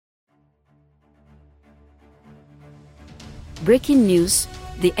Breaking news,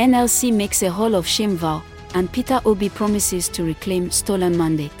 the NLC makes a Hall of Shame vow, and Peter Obi promises to reclaim stolen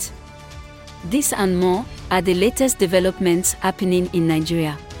mandate. This and more are the latest developments happening in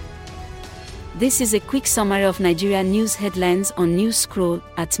Nigeria. This is a quick summary of Nigeria news headlines on Newscroll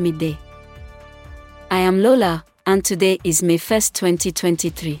at midday. I am Lola, and today is May 1st,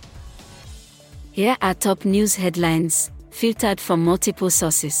 2023. Here are top news headlines, filtered from multiple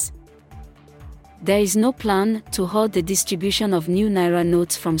sources. There is no plan to halt the distribution of new naira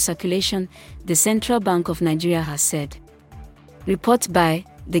notes from circulation, the Central Bank of Nigeria has said. Report by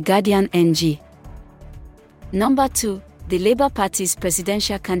The Guardian NG. Number 2, the Labour Party's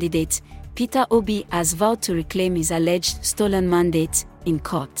presidential candidate, Peter Obi, has vowed to reclaim his alleged stolen mandate in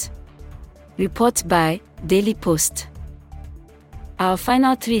court. Report by Daily Post. Our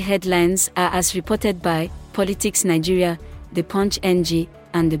final 3 headlines are as reported by Politics Nigeria, The Punch NG,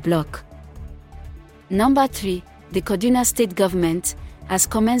 and The Block. Number 3, the Kaduna State Government has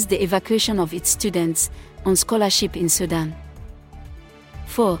commenced the evacuation of its students on scholarship in Sudan.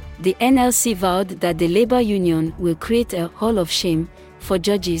 4, the NLC vowed that the labor union will create a hall of shame for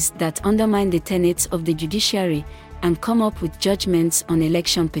judges that undermine the tenets of the judiciary and come up with judgments on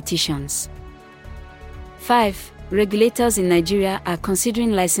election petitions. 5, regulators in Nigeria are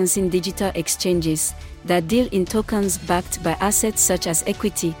considering licensing digital exchanges that deal in tokens backed by assets such as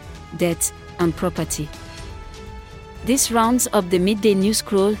equity, debt, and property. This rounds up the Midday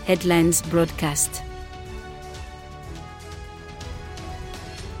Newscroll headlines broadcast.